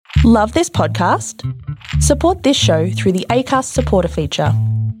Love this podcast? Support this show through the Acast supporter feature.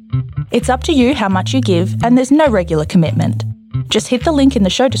 It's up to you how much you give, and there's no regular commitment. Just hit the link in the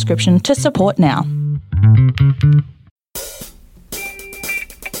show description to support now.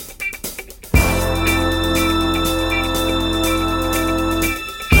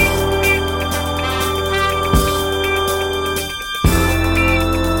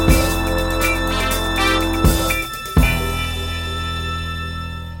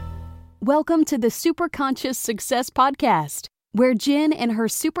 Welcome to the Superconscious Success Podcast, where Jen and her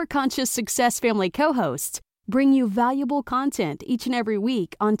Superconscious Success family co-hosts bring you valuable content each and every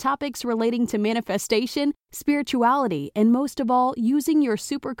week on topics relating to manifestation, spirituality, and most of all, using your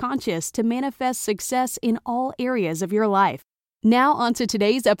superconscious to manifest success in all areas of your life. Now on to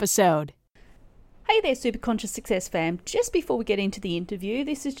today's episode. Hey there, Superconscious Success fam. Just before we get into the interview,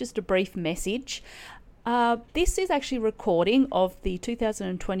 this is just a brief message. This is actually a recording of the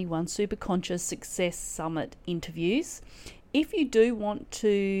 2021 Superconscious Success Summit interviews. If you do want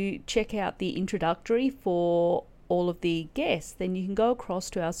to check out the introductory for all of the guests, then you can go across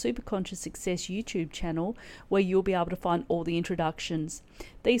to our Superconscious Success YouTube channel where you'll be able to find all the introductions.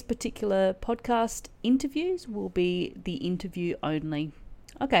 These particular podcast interviews will be the interview only.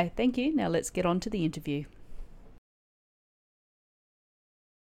 Okay, thank you. Now let's get on to the interview.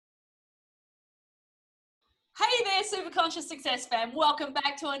 Hey there, Superconscious Success fam. Welcome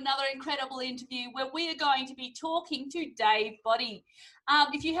back to another incredible interview where we are going to be talking to Dave Boddy.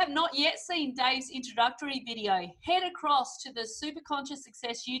 If you have not yet seen Dave's introductory video, head across to the Superconscious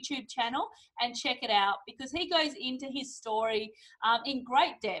Success YouTube channel and check it out, because he goes into his story in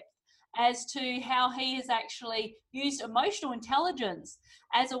great depth as to how he has actually used emotional intelligence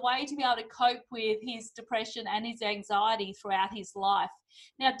as a way to be able to cope with his depression and his anxiety throughout his life.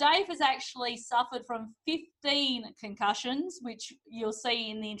 Now, Dave has actually suffered from 15 concussions, which you'll see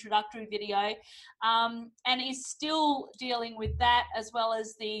in the introductory video, and is still dealing with that, as well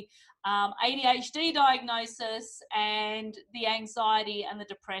as the ADHD diagnosis and the anxiety and the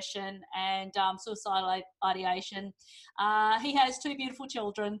depression and suicidal ideation. He has two beautiful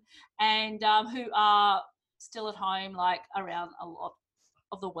children and who are still at home, like around a lot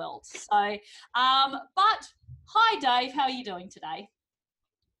of the world. So, but hi Dave, how are you doing today?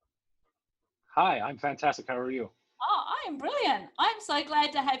 Hi, I'm fantastic. How are you? Oh, I am brilliant. I'm so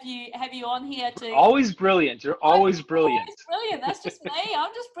glad to have you on here to. Always brilliant. You're always brilliant. Always brilliant. That's just me.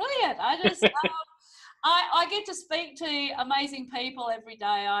 I'm just brilliant. I get to speak to amazing people every day.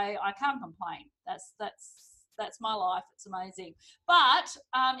 I can't complain. That's my life. It's amazing. But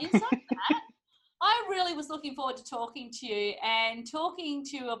in saying that, I really was looking forward to talking to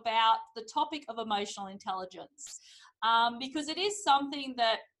you about the topic of emotional intelligence, because it is something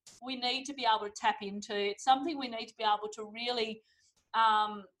that we need to be able to tap into. It's something we need to be able to really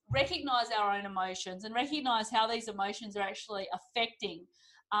recognize our own emotions and recognize how these emotions are actually affecting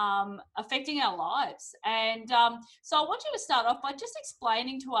our lives. And so I want you to start off by just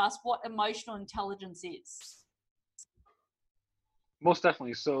explaining to us what emotional intelligence is. Most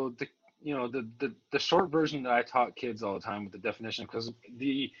definitely. So the short version that I taught kids all the time with the definition, because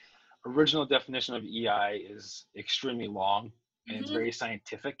the original definition of EI is extremely long and it's very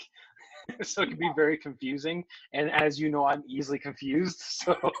scientific. So it can be very confusing. And as you know, I'm easily confused.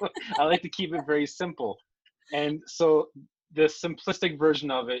 So I like to keep it very simple. And so the simplistic version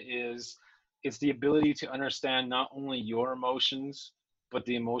of it is, it's the ability to understand not only your emotions, but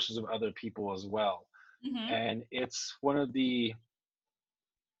the emotions of other people as well. Mm-hmm. And it's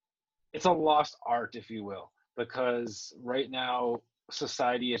it's a lost art, if you will, because right now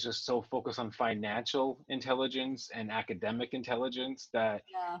society is just so focused on financial intelligence and academic intelligence that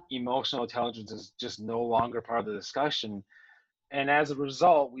emotional intelligence is just no longer part of the discussion. And as a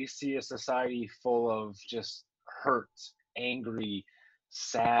result, we see a society full of just hurt, angry,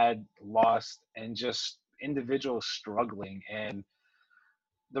 sad, lost, and just individuals struggling. And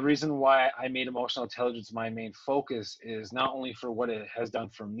the reason why I made emotional intelligence my main focus is not only for what it has done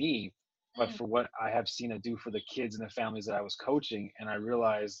for me, but for what I have seen it do for the kids and the families that I was coaching. And I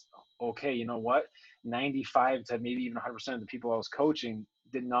realized, okay, you know what? 95 to maybe even 100% of the people I was coaching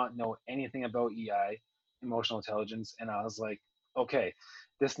did not know anything about EI, emotional intelligence. And I was like, okay,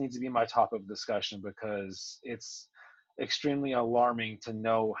 this needs to be my topic of discussion, because it's extremely alarming to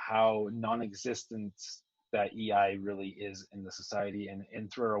know how non-existent that EI really is in the society and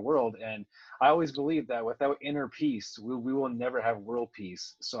through our world. And I always believe that without inner peace, we will never have world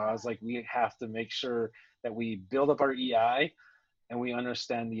peace. So I was like, we have to make sure that we build up our EI and we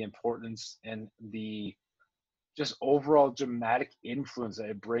understand the importance and the just overall dramatic influence that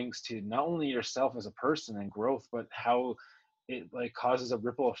it brings to not only yourself as a person and growth, but how it like causes a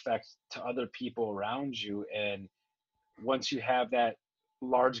ripple effect to other people around you. And once you have that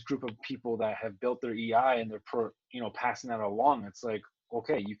large group of people that have built their EI and they're passing that along, it's like,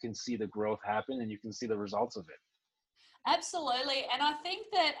 okay, you can see the growth happen and you can see the results of it. Absolutely. And I think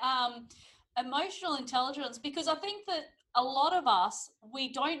that emotional intelligence, because I think that a lot of us,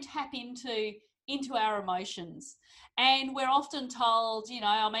 we don't tap into our emotions, and we're often told,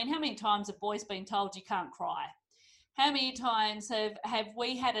 I mean, how many times have boys been told you can't cry? How many times have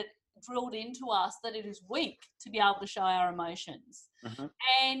we had it drilled into us that it is weak to be able to show our emotions? Mm-hmm.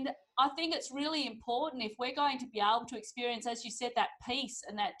 And I think it's really important, if we're going to be able to experience, as you said, that peace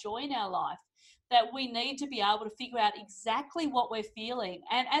and that joy in our life, that we need to be able to figure out exactly what we're feeling.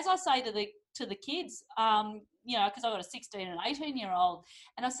 And as I say to the kids, because I've got a 16 and 18-year-old,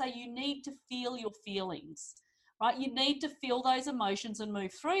 and I say, you need to feel your feelings, right? You need to feel those emotions and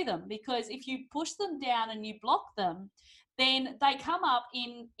move through them, because if you push them down and you block them, then they come up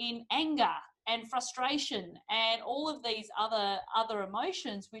in anger and frustration and all of these other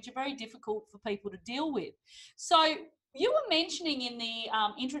emotions, which are very difficult for people to deal with. So you were mentioning in the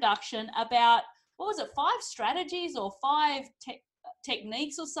introduction about, what was it, 5 strategies or 5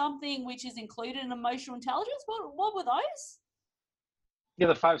 techniques or something, which is included in emotional intelligence? What were those? Yeah,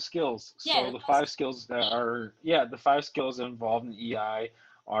 the 5 skills. Yeah, So the 5 skills the 5 skills involved in EI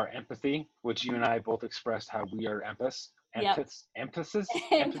are empathy, which you and I both expressed how we are empaths. Yep. Empaths.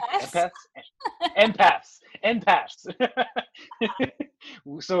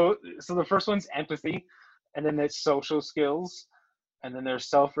 So the first one's empathy, and then there's social skills, and then there's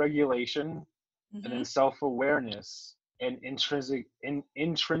self-regulation, and then self-awareness, and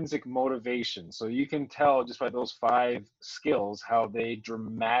intrinsic motivation. So you can tell just by those 5 skills how they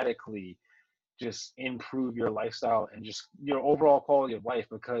dramatically just improve your lifestyle and just your overall quality of life,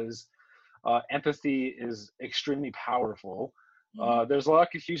 because empathy is extremely powerful. There's a lot of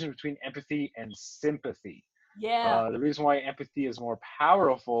confusion between empathy and sympathy. Yeah. The reason why empathy is more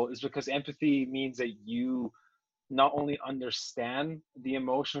powerful is because empathy means that you not only understand the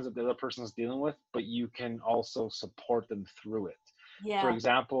emotions that the other person is dealing with, but you can also support them through it. Yeah. For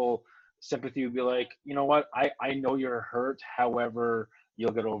example, sympathy would be like, you know what, I know you're hurt, however,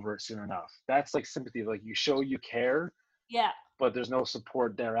 you'll get over it soon enough. That's like sympathy, like you show you care, Yeah. but there's no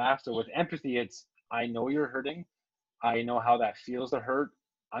support thereafter. With empathy, it's, I know you're hurting, I know how that feels to hurt,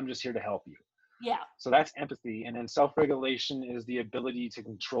 I'm just here to help you. Yeah. So that's empathy. And then self-regulation is the ability to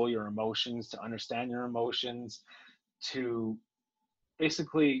control your emotions, to understand your emotions, to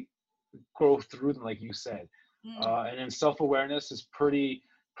basically grow through them, like you said. And then self-awareness is pretty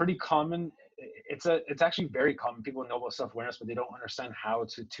common. It's actually very common. People know about self-awareness, but they don't understand how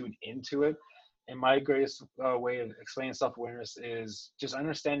to tune into it. And my greatest way of explaining self-awareness is just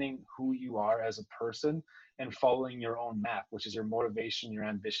understanding who you are as a person and following your own map, which is your motivation, your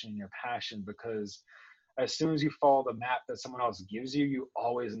ambition, and your passion. Because as soon as you follow the map that someone else gives you, you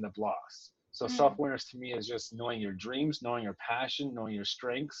always end up lost. So self-awareness to me is just knowing your dreams, knowing your passion, knowing your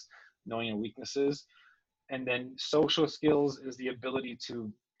strengths, knowing your weaknesses. And then social skills is the ability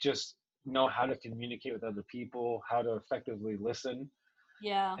to just know how to communicate with other people, how to effectively listen.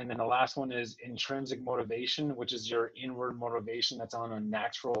 Yeah. And then the last one is intrinsic motivation, which is your inward motivation that's on a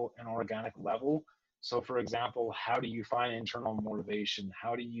natural and organic level. So for example, how do you find internal motivation?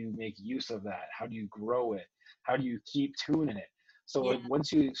 How do you make use of that? How do you grow it? How do you keep tuning it? So like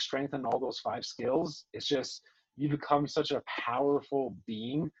once you strengthen all those 5 skills, it's just, you become such a powerful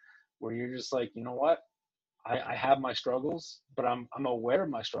being where you're just like, you know what? I have my struggles, but I'm aware of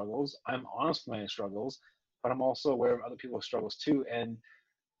my struggles. I'm honest with my struggles, but I'm also aware of other people's struggles too. And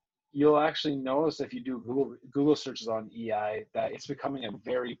you'll actually notice if you do Google searches on EI that it's becoming a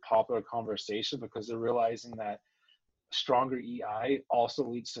very popular conversation, because they're realizing that stronger EI also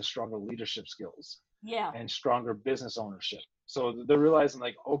leads to stronger leadership skills and stronger business ownership. So they're realizing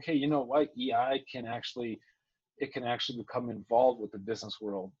like, okay, you know what, EI can actually become involved with the business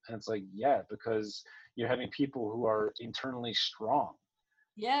world. And it's like, yeah, because you're having people who are internally strong.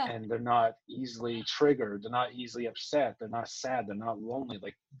 Yeah. And they're not easily triggered. They're not easily upset. They're not sad. They're not lonely.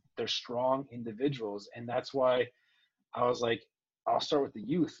 Like, they're strong individuals. And that's why I was like, I'll start with the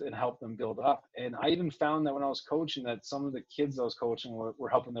youth and help them build up. And I even found that when I was coaching, that some of the kids I was coaching were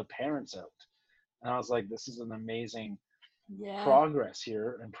helping their parents out. And I was like, this is an amazing progress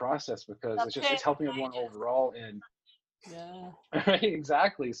here and process, because it's helping everyone overall. And right,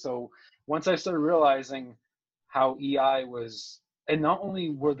 exactly. So once I started realizing how EI was, and not only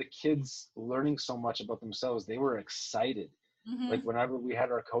were the kids learning so much about themselves, they were excited. Like whenever we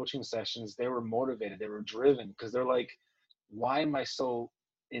had our coaching sessions, they were motivated, they were driven, because they're like, why am I so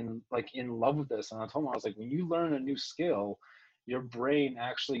in love with this? And I told them, I was like, when you learn a new skill, your brain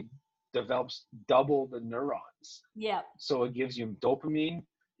actually develops double the neurons. Yeah. So it gives you dopamine,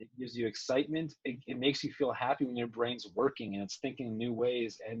 it gives you excitement, it makes you feel happy when your brain's working and it's thinking in new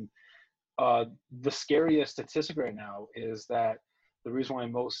ways. And the scariest statistic right now is that the reason why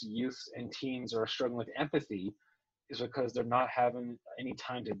most youths and teens are struggling with empathy is because they're not having any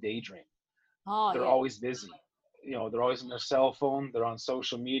time to daydream. Oh, They're yeah. always busy. You know, they're always on their cell phone, they're on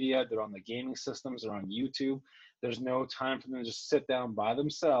social media, they're on the gaming systems, they're on YouTube. There's no time for them to just sit down by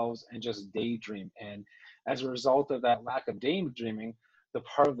themselves and just daydream. And as a result of that lack of daydreaming, the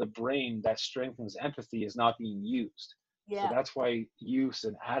part of the brain that strengthens empathy is not being used. So Yeah. that's why youths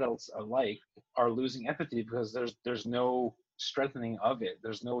and adults alike are losing empathy, because there's no strengthening of it.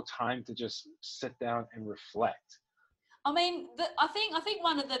 There's no time to just sit down and reflect. I mean, I think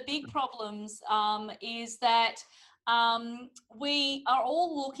one of the big problems is that we are all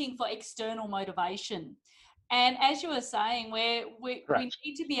looking for external motivation. And as you were saying, we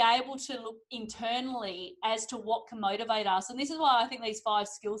need to be able to look internally as to what can motivate us. And this is why I think these 5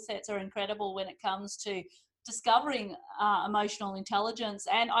 skill sets are incredible when it comes to discovering emotional intelligence.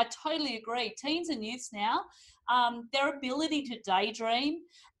 And I totally agree. Teens and youths now, their ability to daydream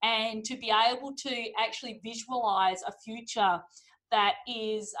and to be able to actually visualize a future that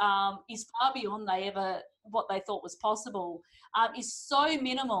is far beyond what they thought was possible is so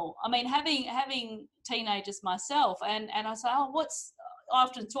minimal. I mean, having teenagers myself, and I say, I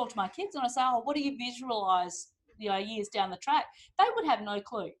often talk to my kids and I say, what do you visualize, years down the track? They would have no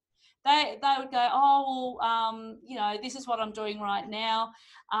clue. They would go, this is what I'm doing right now.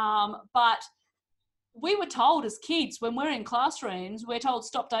 But we were told as kids, when we're in classrooms, we're told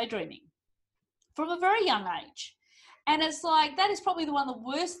stop daydreaming from a very young age. And it's like, that is probably one of the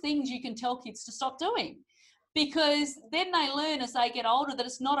worst things you can tell kids to stop doing, because then they learn as they get older that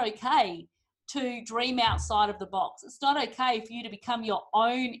it's not okay to dream outside of the box. It's not okay for you to become your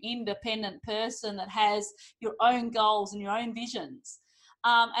own independent person that has your own goals and your own visions.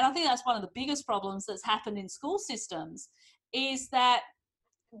 And I think that's one of the biggest problems that's happened in school systems, is that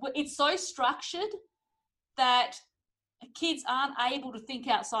it's so structured that kids aren't able to think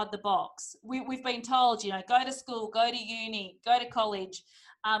outside the box. We've been told, go to school, go to uni, go to college,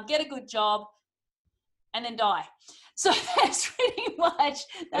 get a good job, and then die. So that's pretty much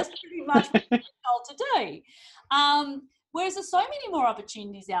what we're told to do. Whereas there's so many more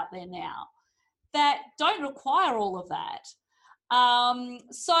opportunities out there now that don't require all of that.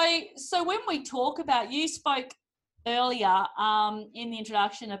 So when we talk about, you spoke earlier in the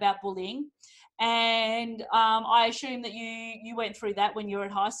introduction about bullying, and I assume that you went through that when you were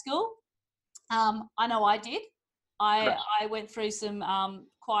at high school. I know I did. I went through some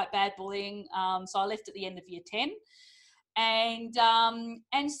quite bad bullying, so I left at the end of year 10. And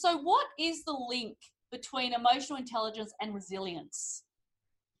so what is the link between emotional intelligence and resilience?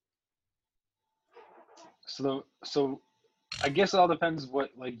 So I guess it all depends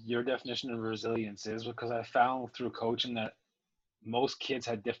what your definition of resilience is, because I found through coaching that most kids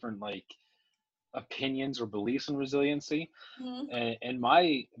had different opinions or beliefs in resiliency. Mm-hmm. And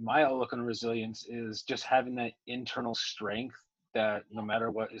my outlook on resilience is just having that internal strength that no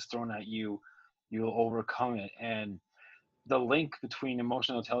matter what is thrown at you, you'll overcome it. And the link between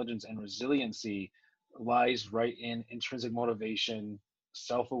emotional intelligence and resiliency lies right in intrinsic motivation,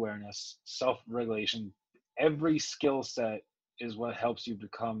 self-awareness, self-regulation. Every skill set is what helps you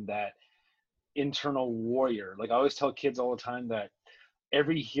become that internal warrior. I always tell kids all the time that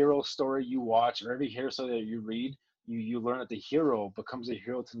every hero story you watch or every hero story that you read, you learn that the hero becomes a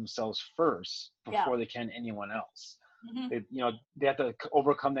hero to themselves first before they can anyone else. Mm-hmm. They have to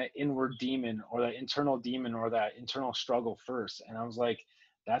overcome that inward demon or that internal demon or that internal struggle first. And I was like,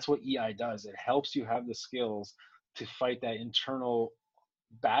 that's what EI does. It helps you have the skills to fight that internal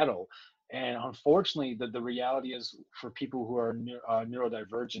battle. And unfortunately, the reality is, for people who are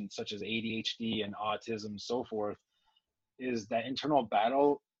neurodivergent, such as ADHD and autism and so forth, is that internal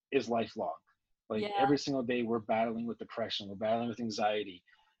battle is lifelong. Every single day we're battling with depression, we're battling with anxiety.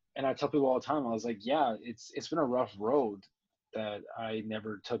 And I tell people all the time, I was like, yeah, it's been a rough road that I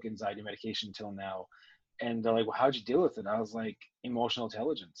never took anxiety medication until now. And they're like, well, how'd you deal with it? I was like, emotional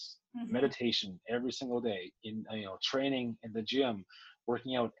intelligence, meditation every single day, in training in the gym,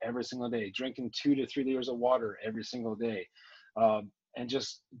 working out every single day, drinking 2 to 3 liters of water every single day, and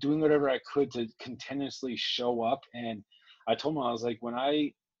just doing whatever I could to continuously show up. And I told them, I was like, when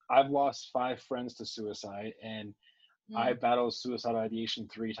I've lost 5 friends to suicide, and I battled suicidal ideation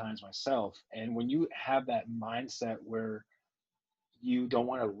 3 times myself. And when you have that mindset where you don't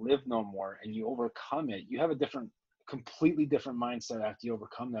want to live no more and you overcome it, you have a completely different mindset after you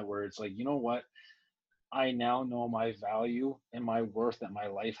overcome that, where it's like, you know what, I now know my value and my worth that my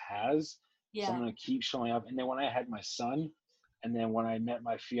life has. So I'm going to keep showing up. And then when I had my son, and then when I met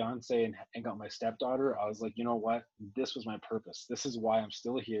my fiance and got my stepdaughter, I was like, you know what? This was my purpose. This is why I'm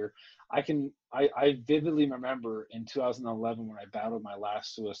still here. I vividly remember in 2011 when I battled my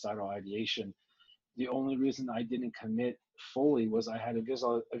last suicidal ideation, the only reason I didn't commit fully was I had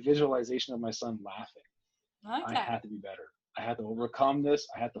a visualization of my son laughing. I had to be better. I had to overcome this.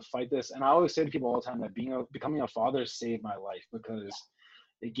 I had to fight this. And I always say to people all the time that becoming a father saved my life, because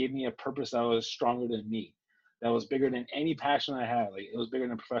it gave me a purpose that was stronger than me, that was bigger than any passion I had. Like, it was bigger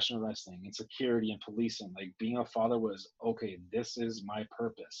than professional wrestling and security and policing. Like, being a father was, okay, this is my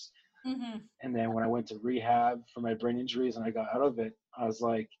purpose. And then when I went to rehab for my brain injuries and I got out of it, I was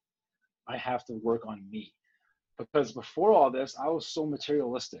like, I have to work on me. Because before all this, I was so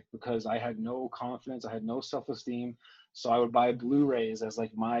materialistic because I had no confidence. I had no self-esteem. So I would buy Blu-rays as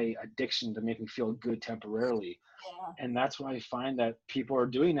like my addiction to make me feel good temporarily. And that's what I find that people are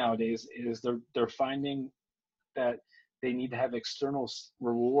doing nowadays is they're finding that they need to have external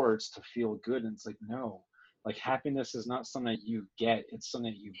rewards to feel good. And it's like, no, like happiness is not something that you get. It's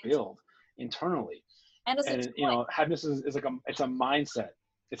something that you build internally. And you know, happiness is like it's a mindset.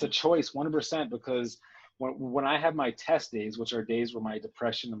 It's a choice 100%, because when I have my test days, which are days where my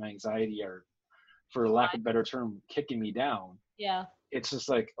depression and my anxiety are, for lack of a better term, kicking me down. It's just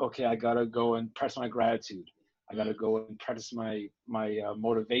like, okay, I gotta go and press my gratitude. I gotta go and practice my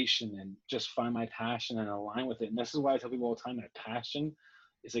motivation and just find my passion and align with it. And this is why I tell people all the time that passion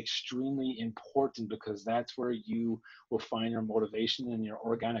is extremely important, because that's where you will find your motivation and your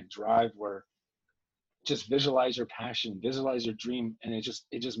organic drive, where just visualize your passion, visualize your dream, and it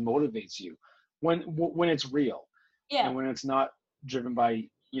just motivates you when it's real. And when it's not driven by,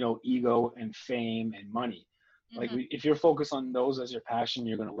 you know, ego and fame and money. Like, if you're focused on those as your passion,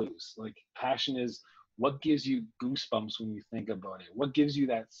 you're going to lose. Like, passion is what gives you goosebumps when you think about it. What gives you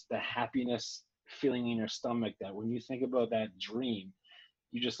the happiness feeling in your stomach, that when you think about that dream,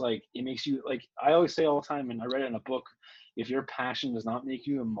 you just like, it makes you, like, I always say all the time, and I read it in a book, if your passion does not make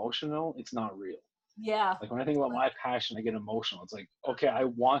you emotional, it's not real. Like, when I think about my passion, I get emotional. It's like, okay, I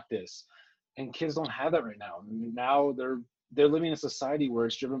want this. And kids don't have that right now. Now they're living in a society where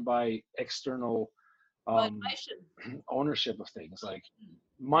it's driven by external ownership of things, like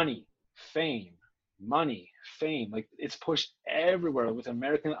money, fame. Like, it's pushed everywhere with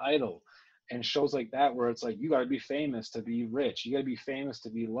American Idol and shows like that, where it's like, you got to be famous to be rich. You got to be famous to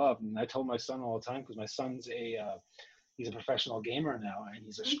be loved. And I told my son all the time, because my son's he's a professional gamer now, and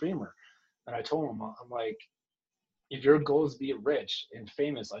he's a streamer. And I told him, I'm like, if your goal is to be rich and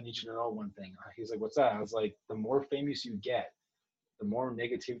famous, I need you to know one thing. He's like, what's that? I was like, the more famous you get, the more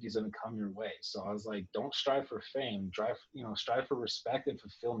negativity is going to come your way. So I was like, don't strive for fame, strive for respect and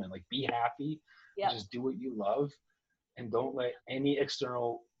fulfillment. Like, be happy, just do what you love, and don't let any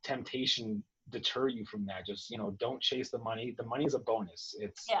external temptation deter you from that. Just, you know, don't chase the money. The money is a bonus.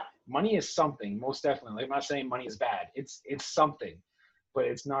 Money is something, most definitely. Like, I'm not saying money is bad. It's something, but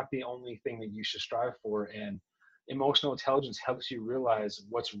it's not the only thing that you should strive for. And emotional intelligence helps you realize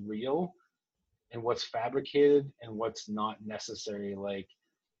what's real and what's fabricated and what's not necessary. Like,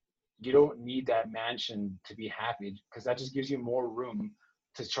 you don't need that mansion to be happy, because that just gives you more room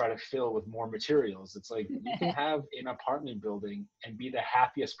to try to fill with more materials. It's like, you can have an apartment building and be the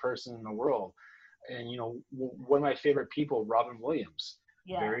happiest person in the world. And, you know, one of my favorite people, Robin Williams,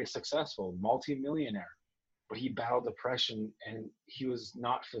 very successful, multi-millionaire, but he battled depression and he was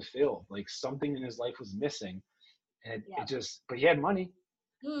not fulfilled. Like, something in his life was missing. And but he had money,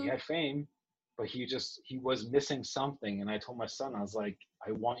 he had fame, but he was missing something. And I told my son, I was like,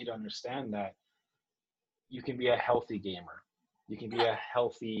 I want you to understand that you can be a healthy gamer. You can be a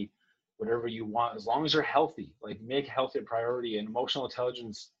healthy, whatever you want, as long as you're healthy. Like, make health a priority. And emotional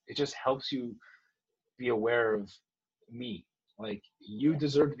intelligence, it just helps you be aware of me. Like, you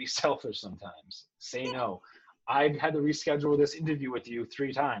deserve to be selfish sometimes. Say no. I had to reschedule this interview with you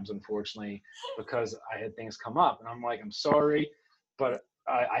 3 times, unfortunately, because I had things come up. And I'm like, I'm sorry, but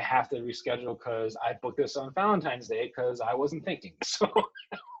I have to reschedule because I booked this on Valentine's Day because I wasn't thinking. So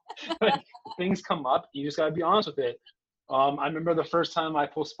like, things come up. You just got to be honest with it. I remember the first time I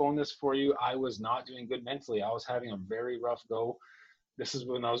postponed this for you, I was not doing good mentally. I was having a very rough go. This is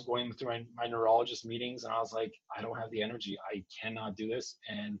when I was going through my neurologist meetings, and I was like, I don't have the energy. I cannot do this.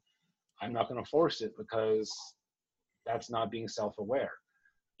 And I'm not going to force it, because that's not being self-aware.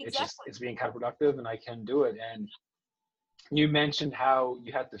 It's being counterproductive, and I can do it. And you mentioned how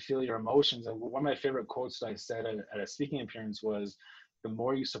you have to feel your emotions. And one of my favorite quotes that I said at a speaking appearance was, the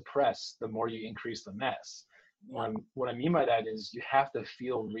more you suppress, the more you increase the mess. what I mean by that is you have to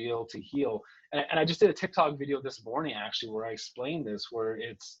feel real to heal. And I just did a TikTok video this morning, actually, where I explained this, where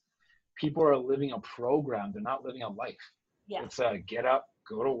it's people are living a program. They're not living a life. Yeah. It's get up,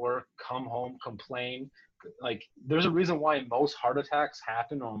 go to work, come home, complain. Like, there's a reason why most heart attacks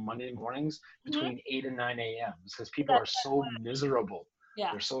happen on Monday mornings between 8 and 9 a.m. because people are so miserable.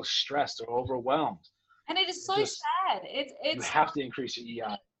 Yeah. They're so stressed. They're overwhelmed. And it is so sad. It's you have to increase your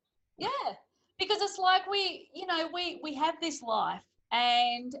EI. Yeah, because it's like we have this life,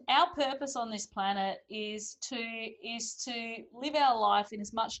 and our purpose on this planet is to live our life in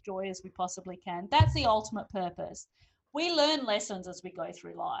as much joy as we possibly can. That's the ultimate purpose. We learn lessons as we go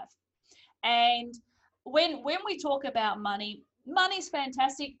through life. And when we talk about money, money's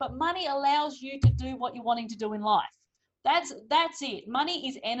fantastic, but money allows you to do what you're wanting to do in life. That's it. Money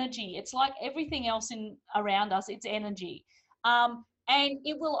is energy. It's like everything else around us. It's energy. And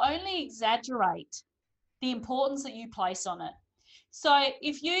it will only exaggerate the importance that you place on it. So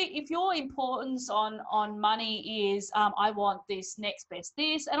if your importance on money is I want this next best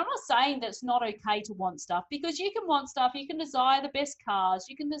this, and I'm not saying that it's not okay to want stuff, because you can want stuff, you can desire the best cars,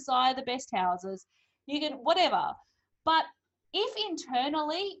 you can desire the best houses, you can whatever. But if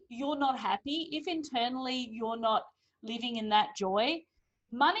internally you're not happy, if internally you're not living in that joy,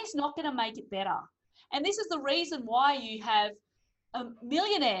 money's not going to make it better. And this is the reason why you have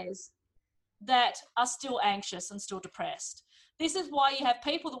millionaires that are still anxious and still depressed. This is why you have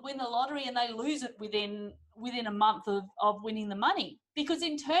people that win the lottery and they lose it within a month of winning the money, because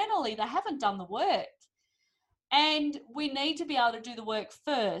internally they haven't done the work. And we need to be able to do the work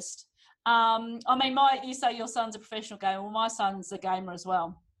first. I mean, you say your son's a professional gamer. Well, my son's a gamer as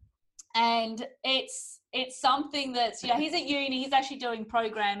well. And it's something that's, he's at uni, he's actually doing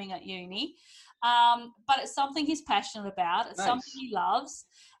programming at uni. But it's something he's passionate about. It's something he loves.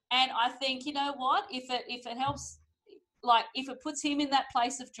 And I think, you know what, if it helps, like if it puts him in that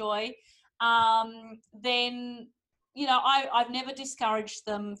place of joy, then, I've never discouraged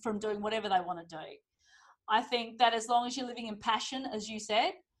them from doing whatever they want to do. I think that as long as you're living in passion, as you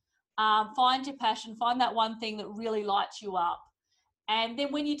said, find your passion, find that one thing that really lights you up. And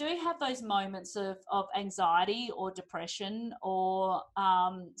then when you do have those moments of anxiety or depression or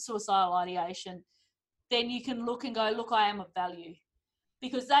suicidal ideation, then you can look and go, look, I am of value.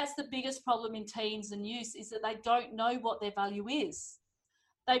 Because that's the biggest problem in teens and youth, is that they don't know what their value is.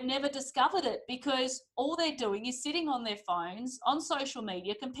 They've never discovered it, because all they're doing is sitting on their phones, on social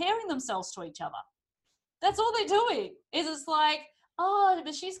media, comparing themselves to each other. That's all they're doing. It's like, oh,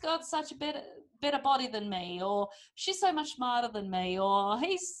 but she's got such a better body than me, or she's so much smarter than me, or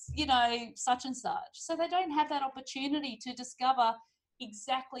he's, such and such. So they don't have that opportunity to discover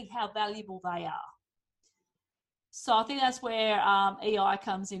exactly how valuable they are. So I think that's where EI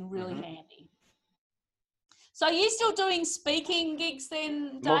comes in really handy. So are you still doing speaking gigs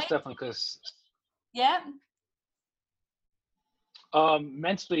then, Dave? Most definitely, because... Yeah?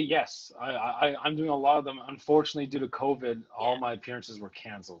 Mentally, yes. I'm doing a lot of them. Unfortunately, due to COVID, all my appearances were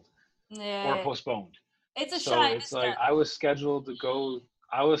canceled or postponed. It's a so shame. It's like I was scheduled to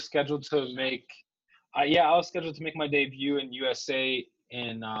make my debut in USA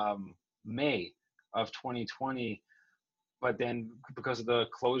in May of 2020. But then because of the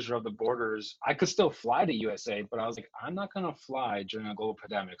closure of the borders, I could still fly to USA, but I was like, I'm not going to fly during a global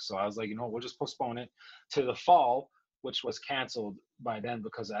pandemic. So I was like, we'll just postpone it to the fall, which was canceled by then,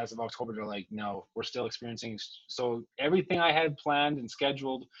 because as of October, they're like, no, we're still experiencing. So everything I had planned and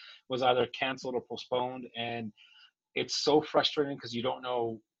scheduled was either canceled or postponed. And it's so frustrating because you don't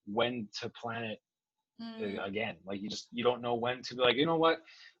know when to plan it again. Like you don't know when to be like, you know what?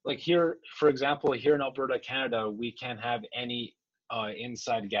 Like here, for example, here in Alberta, Canada, we can't have any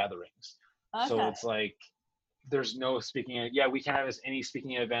inside gatherings. Okay. So it's like, there's no speaking. We can't have any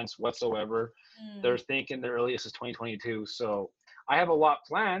speaking events whatsoever. They're thinking the earliest is 2022. So I have a lot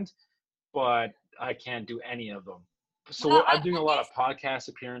planned, but I can't do any of them. So I'm doing a lot of podcast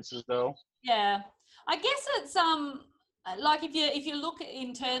appearances though. Yeah. I guess it's, like if you look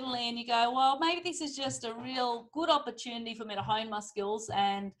internally and you go, well, maybe this is just a real good opportunity for me to hone my skills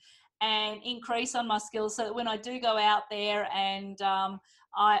and increase on my skills, so that when I do go out there and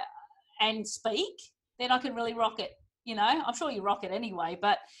speak, then I can really rock it. I'm sure you rock it anyway,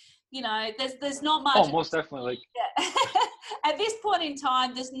 but there's not much. Oh, most definitely. At this point in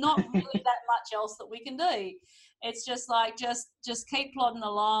time, there's not really that much else that we can do. It's just like just keep plodding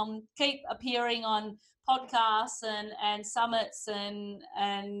along, keep appearing on podcasts and summits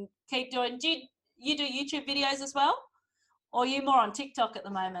and keep doing. Do you do YouTube videos as well, or are you more on TikTok at the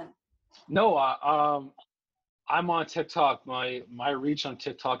moment? No, I'm on TikTok. My reach on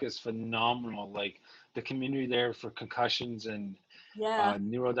TikTok is phenomenal. Like the community there for concussions and Yeah.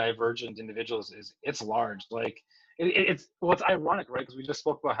 neurodivergent individuals it's large. Like it's well, it's ironic, right? Because we just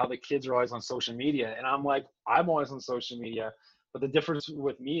spoke about how the kids are always on social media, and I'm like, I'm always on social media, but the difference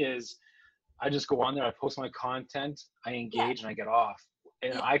with me is I just go on there, I post my content, I engage, and I get off.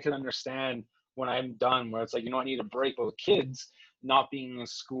 And I can understand when I'm done, where it's like, I need a break. But with kids not being in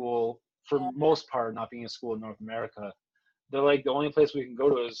school, for most part, not being in school in North America, they're like, the only place we can go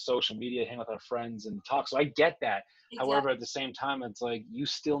to is social media, hang with our friends and talk. So I get that. Exactly. However, at the same time, it's like, you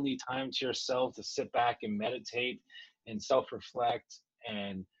still need time to yourself to sit back and meditate and self-reflect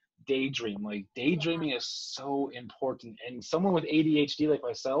and daydream. Like, daydreaming is so important. And someone with ADHD like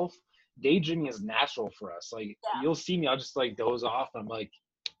myself, daydreaming is natural for us. Like, you'll see me, I'll just like doze off, and I'm like,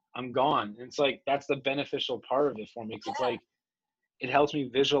 I'm gone. And it's like, that's the beneficial part of it for me. Cause it's like, it helps me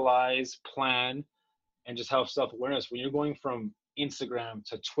visualize, plan, and just have self-awareness. When you're going from Instagram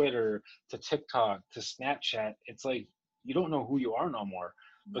to Twitter to TikTok to Snapchat, it's like, you don't know who you are no more,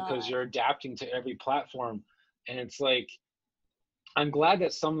 because you're adapting to every platform. And it's like, I'm glad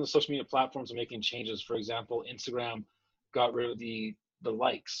that some of the social media platforms are making changes. For example, Instagram got rid of the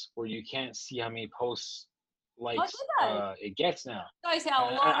likes, where you can't see how many posts likes it gets now. Shows how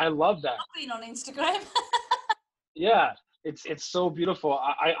long I love that. I've been on Instagram. Yeah, it's so beautiful.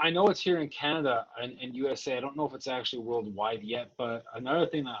 I know it's here in Canada and USA. I don't know if it's actually worldwide yet, but another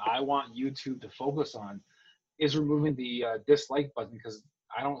thing that I want YouTube to focus on is removing the dislike button, because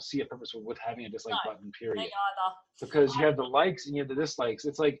I don't see a purpose with having a dislike button, period. Me either. Because you have the likes and you have the dislikes.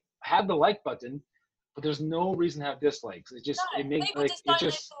 It's like, have the like button, but there's no reason to have dislikes. It just it makes people like just don't it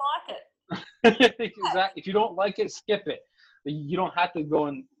just like it. Exactly. If you don't like it, skip it. You don't have to go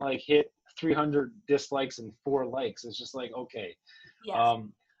and like hit 300 dislikes and 4 likes. It's just like, okay. Yes.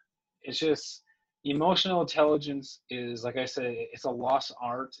 It's just, emotional intelligence is, like I said, it's a lost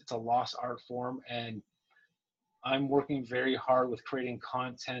art. It's a lost art form, and I'm working very hard with creating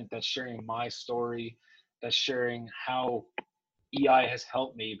content that's sharing my story, that's sharing how EI has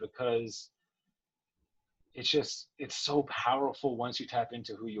helped me, because it's so powerful once you tap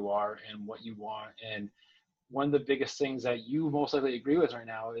into who you are and what you want. And one of the biggest things that you most likely agree with right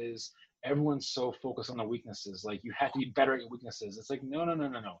now is everyone's so focused on the weaknesses. Like, you have to be better at your weaknesses. It's like, no.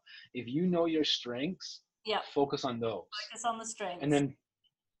 If you know your strengths, focus on those. Focus on the strengths.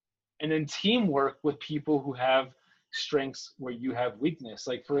 And then teamwork with people who have strengths where you have weakness.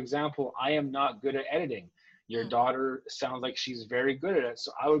 Like, for example, I am not good at editing. Your daughter sounds like she's very good at it.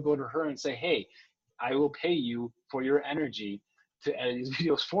 So I would go to her and say, hey, I will pay you for your energy to edit these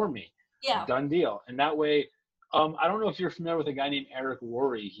videos for me. Yeah. Done deal. And that way, I don't know if you're familiar with a guy named Eric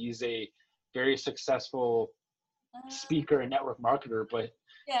Worre. He's a very successful speaker and network marketer, but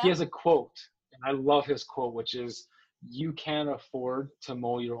he has a quote, and I love his quote, which is, you can't afford to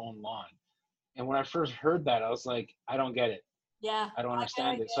mow your own lawn. And when I first heard that, I was like, I don't get it. Yeah. I don't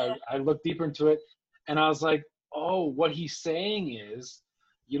understand it. So I looked deeper into it, and I was like, oh, what he's saying is,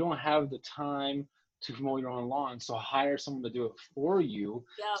 you don't have the time to mow your own lawn, so hire someone to do it for you,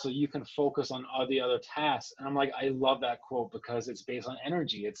 so you can focus on all the other tasks. And I'm like, I love that quote, because it's based on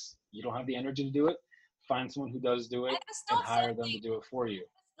energy. It's, you don't have the energy to do it, find someone who does do it and hire them to do it for you.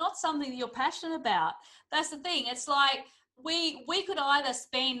 It's not something that you're passionate about. That's the thing. It's like, we could either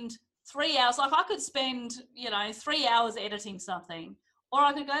spend 3 hours, like I could spend 3 hours editing something, or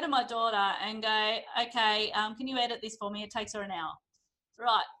I could go to my daughter and go, okay, can you edit this for me? It takes her an hour.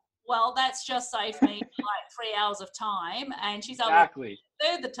 Right. Well, that's just saved me like 3 hours of time, and she's able to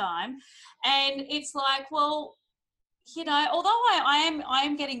third the time. And it's like, well, although I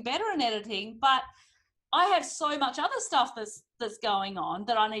am getting better in editing, but I have so much other stuff that's going on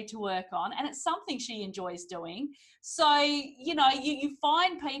that I need to work on, and it's something she enjoys doing. So, you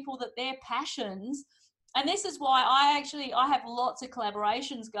find people that their passions, and this is why I have lots of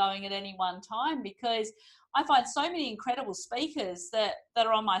collaborations going at any one time, because I find so many incredible speakers that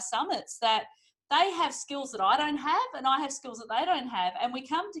are on my summits that they have skills that I don't have, and I have skills that they don't have. And we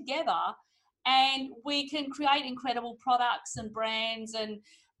come together and we can create incredible products and brands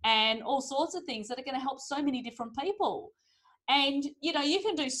and all sorts of things that are going to help so many different people. And, you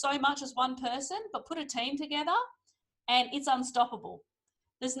can do so much as one person, but put a team together and it's unstoppable.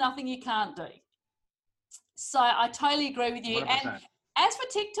 There's nothing you can't do. So I totally agree with you. 100%. And as for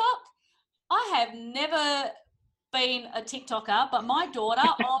TikTok, I have never been a TikToker, but my daughter,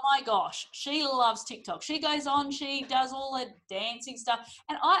 oh my gosh, she loves TikTok. She goes on, she does all the dancing stuff.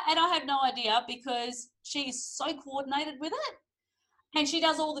 And I have no idea, because she's so coordinated with it. And she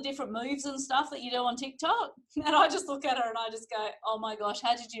does all the different moves and stuff that you do on TikTok. And I just look at her and I just go, oh my gosh,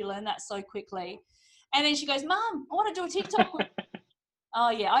 how did you learn that so quickly? And then she goes, Mom, I want to do a TikTok. Oh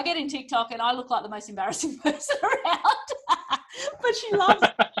yeah, I get in TikTok and I look like the most embarrassing person around, but she loves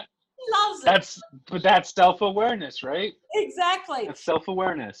it. She loves it. That's self-awareness, right? Exactly. That's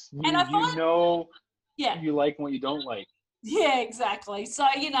self-awareness. And I You find, know yeah, what you like and what you don't like. yeah, exactly. So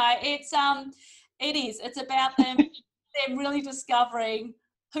it's about them really discovering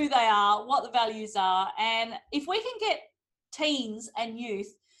who they are, what the values are, and if we can get teens and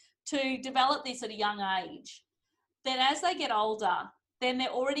youth to develop this at a young age, then as they get older, then they're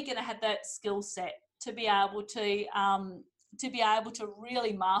already going to have that skill set to be able to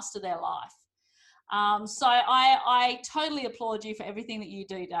really master their life. So I totally applaud you for everything that you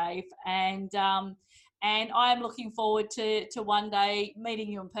do, Dave, and I'm looking forward to one day meeting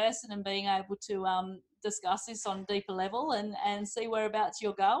you in person and being able to discuss this on a deeper level and see whereabouts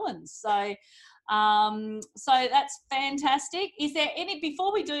you're going. So that's fantastic. Is there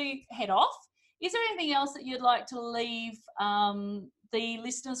before we do head off, is there anything else that you'd like to leave the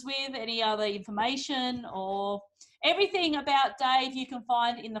listeners with? Any other information or everything about Dave you can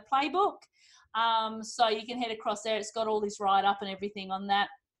find in the playbook? So you can head across there. It's got all this write up and everything on that.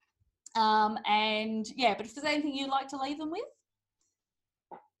 And yeah, but if there's anything you'd like to leave them with?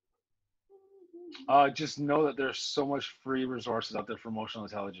 Just know that there's so much free resources out there for emotional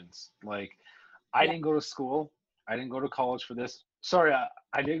intelligence. Like, I didn't go to school. I didn't go to college for this. Sorry,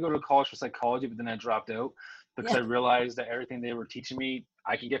 I did go to college for psychology, but then I dropped out because I realized that everything they were teaching me,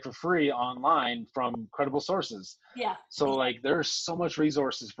 I can get for free online from credible sources. Yeah. So like, there's so much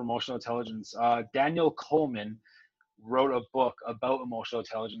resources for emotional intelligence. Daniel Coleman wrote a book about emotional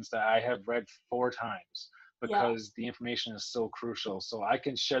intelligence that I have read 4 times because the information is so crucial. So I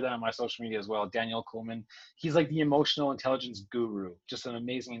can share that on my social media as well. Daniel Coleman, he's like the emotional intelligence guru, just an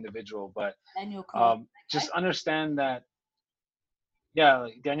amazing individual. But Daniel Coleman. Just understand that,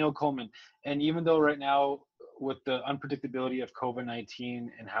 like Daniel Coleman. And even though right now with the unpredictability of COVID-19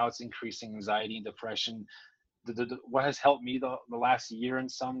 and how it's increasing anxiety and depression, what has helped me the last year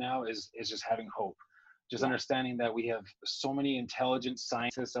and some now is just having hope. Just understanding that we have so many intelligent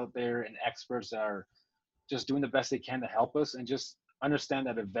scientists out there and experts that are just doing the best they can to help us, and just understand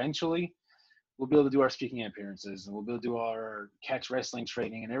that eventually we'll be able to do our speaking appearances and we'll be able to do our catch wrestling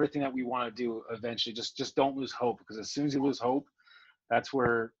training and everything that we want to do eventually. Just don't lose hope, because as soon as you lose hope, that's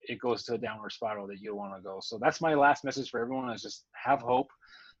where it goes to a downward spiral that you don't want to go. So that's my last message for everyone, is just have hope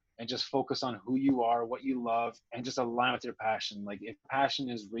and just focus on who you are, what you love, and just align with your passion. Like, if passion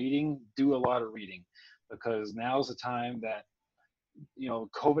is reading, do a lot of reading, because now's the time that,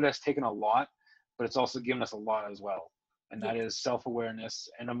 COVID has taken a lot, but it's also given us a lot as well. And that is self-awareness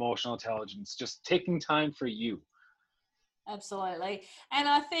and emotional intelligence, just taking time for you. Absolutely. And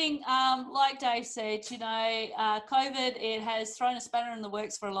I think, like Dave said, COVID, it has thrown a spanner in the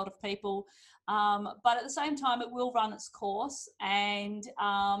works for a lot of people. But at the same time, it will run its course, and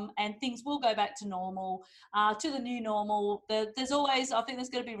things will go back to normal, to the new normal. There's always, I think there's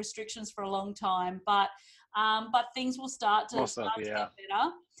going to be restrictions for a long time, but things will start to get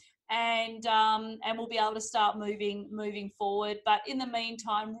better. And we'll be able to start moving forward. But in the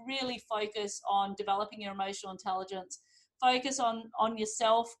meantime, really focus on developing your emotional intelligence. Focus on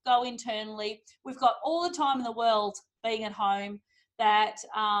yourself. Go internally. We've got all the time in the world being at home that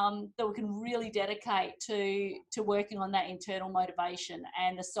we can really dedicate to working on that internal motivation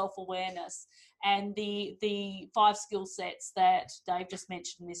and the self-awareness and the 5 skill sets that Dave just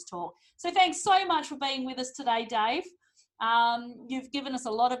mentioned in this talk. So thanks so much for being with us today, Dave. You've given us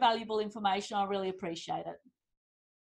a lot of valuable information. I really appreciate it.